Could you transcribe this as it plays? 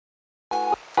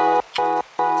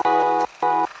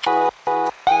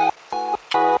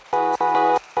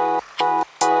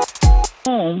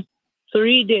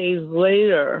3 days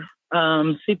later,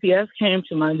 CPS came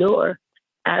to my door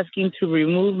asking to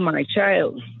remove my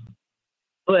child,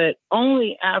 but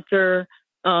only after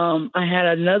I had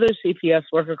another CPS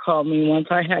worker call me once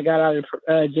I had got out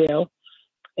of jail.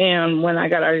 And when I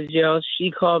got out of jail, she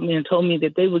called me and told me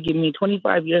that they would give me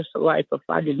 25 years to life if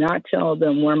I did not tell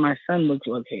them where my son was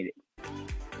located.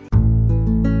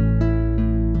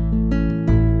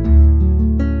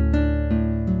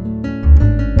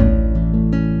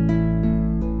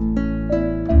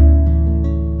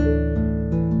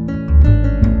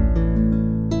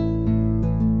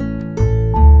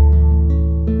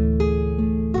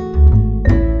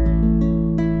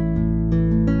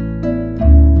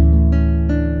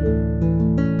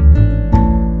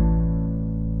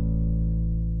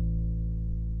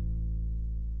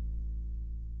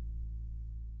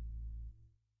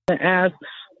 Ask,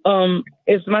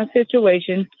 it's my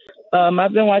situation.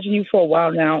 I've been watching you for a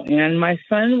while now, and my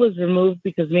son was removed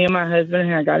because me and my husband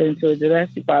had got into a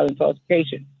domestic violence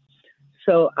altercation.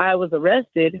 So I was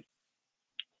arrested,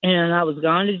 and I was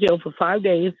gone to jail for 5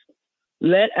 days,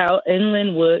 let out in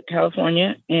Linwood,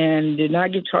 California, and did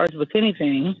not get charged with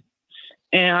anything.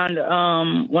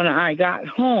 And when I got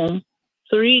home,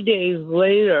 3 days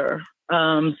later,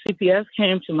 CPS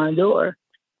came to my door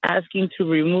asking to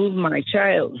remove my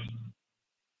child,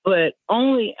 but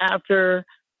only after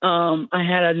I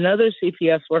had another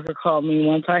CPS worker call me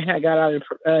once I had got out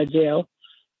of jail.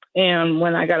 And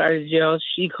when I got out of jail,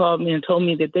 she called me and told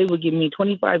me that they would give me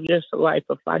 25 years to life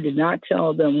if I did not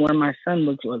tell them where my son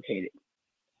was located.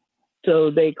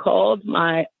 So they called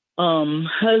my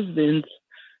husband's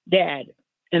dad,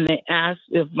 and they asked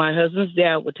if my husband's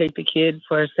dad would take the kid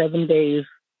for 7 days,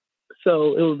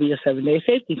 so it would be a 7-day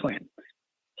safety plan.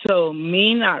 So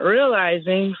me not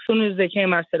realizing, as soon as they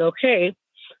came, I said, okay.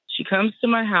 She comes to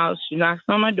my house, she knocks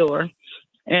on my door,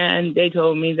 and they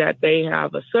told me that they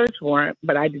have a search warrant,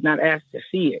 but I did not ask to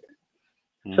see it.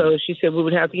 So she said, we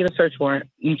would have to get a search warrant.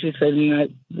 And she said,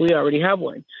 we already have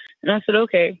one. And I said,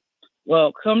 okay.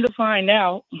 Well, come to find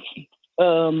out,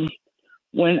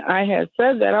 when I had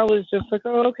said that, I was just like,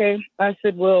 oh, okay. I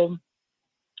said, well,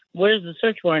 where's the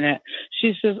search warrant at?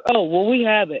 She says, oh, well, we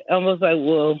have it. I was like,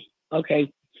 well,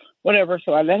 okay, whatever.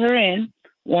 So I let her in.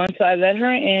 Once I let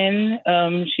her in,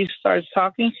 she starts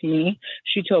talking to me.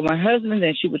 She told my husband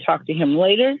that she would talk to him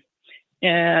later.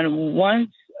 And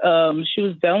once she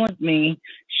was done with me,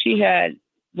 she had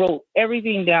wrote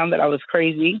everything down that I was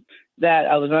crazy, that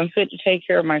I was unfit to take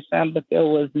care of my son, but there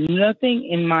was nothing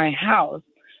in my house,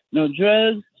 no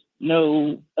drugs,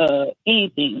 no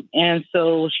anything. And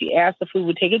so she asked if we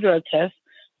would take a drug test.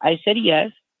 I said yes,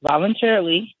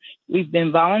 voluntarily. We've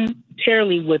been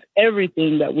voluntarily with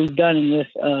everything that we've done in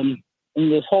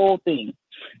this whole thing.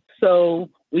 So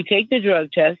we take the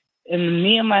drug test, and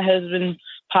me and my husband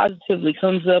positively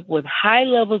comes up with high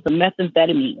levels of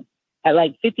methamphetamine at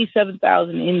like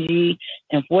 57,000 mg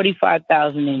and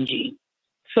 45,000 mg.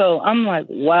 So I'm like,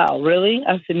 wow, really?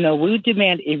 I said, no, we would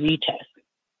demand a retest.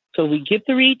 So we get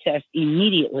the retest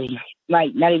immediately,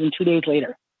 like not even 2 days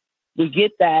later. We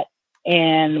get that,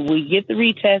 and we get the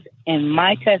retest, and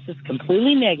my test is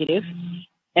completely negative,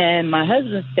 and my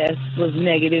husband's test was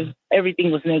negative.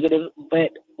 Everything was negative,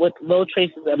 but with low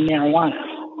traces of marijuana.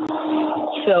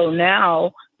 So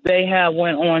now they have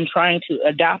went on trying to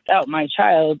adopt out my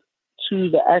child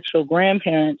to the actual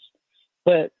grandparents,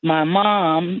 but my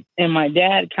mom and my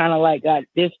dad kind of like got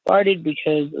discarded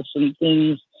because of some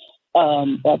things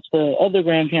that the other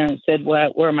grandparents said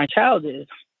where my child is.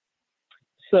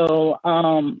 So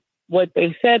what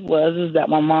they said is that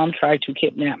my mom tried to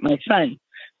kidnap my son.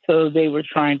 So they were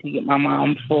trying to get my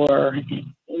mom for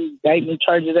indictment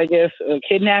charges, I guess,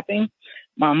 kidnapping.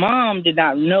 My mom did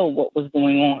not know what was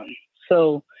going on.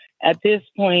 So at this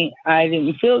point, I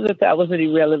didn't feel that was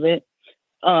irrelevant,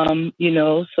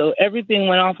 so everything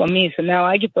went off on me. So now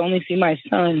I get to only see my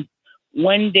son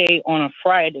one day on a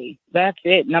Friday. That's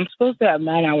it. And I'm supposed to have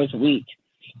 9 hours a week.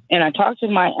 And I talked to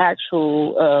my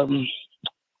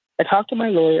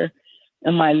lawyer,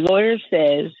 and my lawyer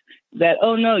says that,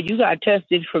 oh, no, you got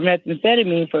tested for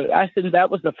methamphetamine. I said that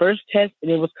was the first test,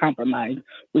 and it was compromised.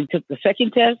 We took the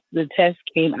second test. The test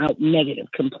came out negative,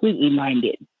 completely mine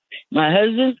did. My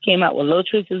husband's came out with low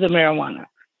traces of marijuana.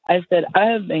 I said, I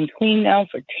have been clean now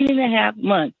for 10 and a half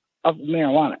months of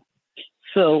marijuana.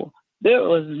 So there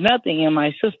was nothing in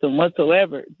my system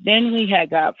whatsoever. Then we had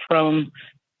got from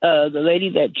the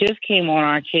lady that just came on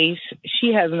our case.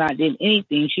 She has not done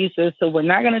anything. She says, so we're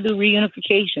not going to do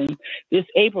reunification this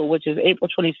April, which is April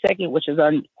 22nd, which is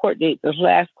our court date. This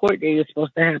last court date is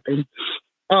supposed to happen.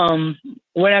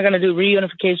 We're not going to do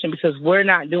reunification because we're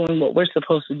not doing what we're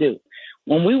supposed to do.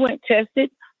 When we went tested,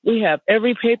 We have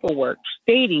every paperwork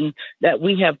stating that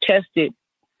we have tested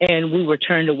and we were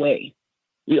turned away.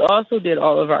 We also did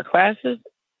all of our classes.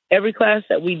 Every class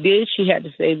that we did, she had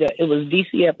to say that it was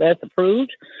DCFS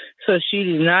approved. So she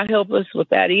did not help us with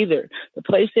that either. The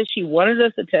place that she wanted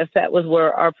us to test at was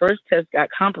where our first test got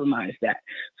compromised at.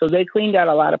 So they cleaned out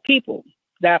a lot of people.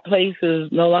 That place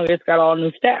is no longer, it's got all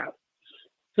new staff.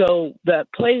 So the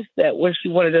place that where she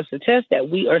wanted us to test at,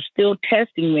 we are still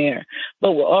testing there,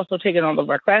 but we're also taking all of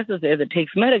our classes there that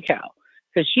takes Medi-Cal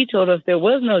because she told us there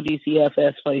was no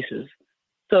DCFS places.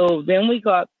 So then we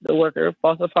caught the worker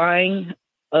falsifying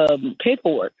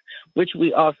paperwork, which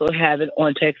we also have it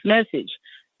on text message.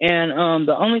 And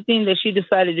the only thing that she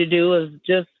decided to do is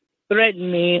just threaten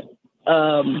me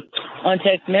on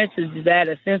text message that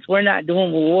since we're not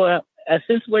doing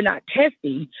since we're not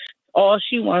testing, all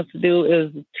she wants to do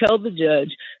is tell the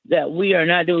judge that we are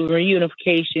not doing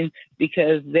reunification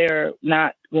because they're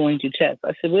not going to test.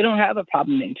 I said, we don't have a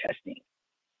problem in testing.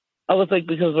 I was like,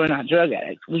 because we're not drug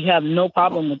addicts. We have no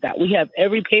problem with that. We have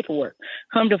every paperwork.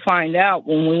 Come to find out,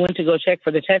 when we went to go check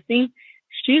for the testing,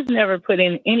 she's never put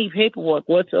in any paperwork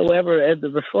whatsoever as a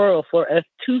referral for us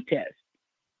to test.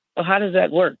 So how does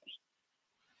that work?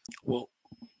 Well,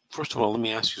 first of all, let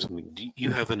me ask you something. Do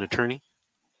you have an attorney?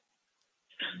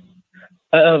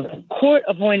 A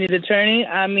court-appointed attorney.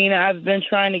 I mean, I've been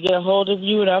trying to get a hold of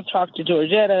you, and I've talked to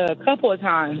Georgetta a couple of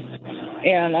times.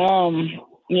 And,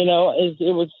 you know,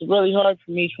 it was really hard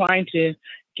for me trying to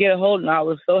get a hold, and I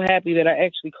was so happy that I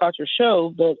actually caught your show.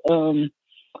 But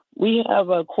we have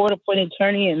a court-appointed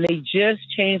attorney, and they just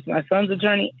changed my son's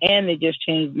attorney, and they just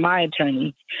changed my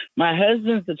attorney. My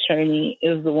husband's attorney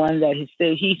is the one that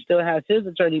he still has his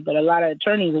attorney, but a lot of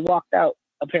attorneys walked out,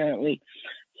 apparently.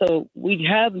 So we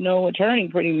have no attorney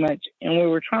pretty much, and we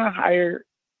were trying to hire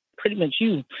pretty much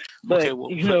you. But, okay, well,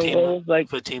 you know,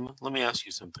 Fatima, let me ask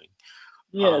you something.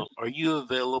 Yes. Are you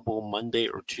available Monday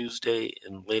or Tuesday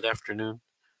in late afternoon?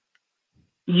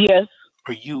 Yes.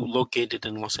 Are you located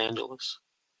in Los Angeles?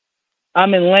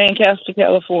 I'm in Lancaster,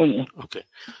 California. Okay.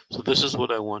 So this is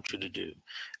what I want you to do.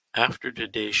 After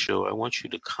today's show, I want you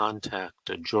to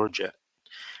contact Georgette,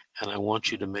 and I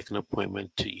want you to make an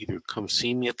appointment to either come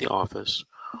see me at the office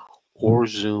or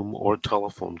Zoom or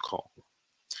telephone call.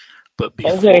 But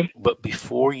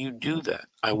before you do that,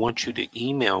 I want you to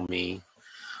email me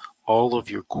all of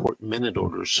your court minute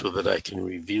orders so that I can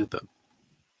review them.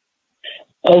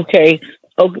 Okay.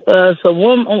 So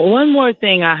one more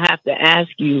thing I have to ask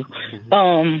you.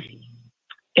 Mm-hmm.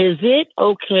 Is it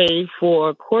okay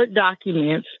for court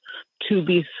documents to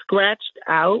be scratched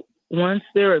out once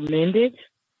they're amended?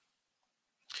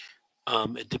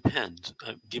 It depends.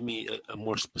 Give me a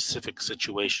more specific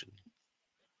situation.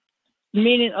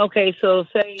 Meaning, okay, so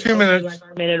say 2 minutes. Like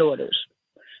our minute orders.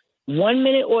 1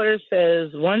 minute order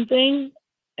says one thing,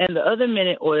 and the other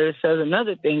minute order says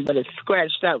another thing, but it's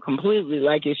scratched out completely,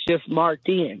 like it's just marked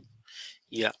in.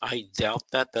 Yeah, I doubt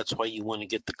that. That's why you want to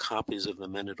get the copies of the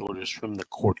minute orders from the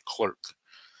court clerk.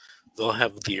 They'll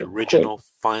have the original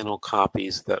final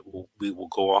copies that we will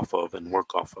go off of and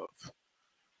work off of.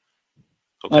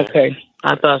 Okay,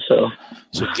 I thought so.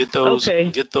 So get those,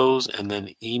 and then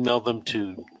email them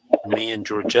to me and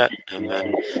Georgette, and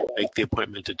then make the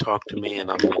appointment to talk to me, and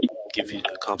I'm going to give you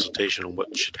a consultation on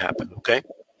what should happen, okay?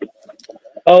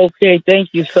 Okay, thank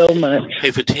you so much. Hey,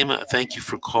 Fatima, thank you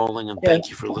for calling, and thank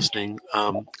you for listening.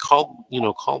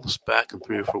 Call us back in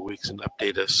 3 or 4 weeks and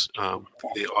update us,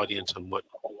 the audience, on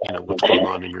what's going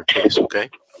on in your case, okay?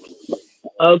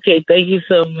 Okay, thank you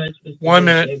so much. 1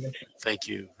 minute. Thank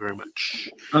you very much.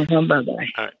 Bye-bye. All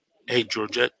right. Hey,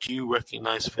 Georgette, do you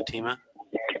recognize Fatima?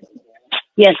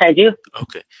 Yes, I do.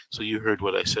 Okay, so you heard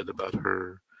what I said about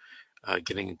her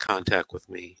getting in contact with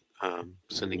me,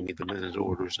 sending me the minute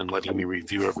orders and letting me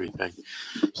review everything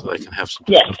so that I can have some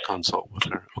type of consult with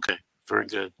her. Okay, very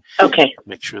good. Okay.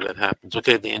 Make sure that happens.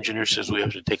 Okay, the engineer says we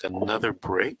have to take another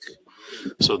break.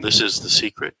 So this is The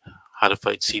Secret, How to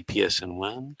Fight CPS and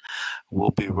When. We'll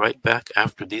be right back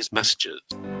after these messages.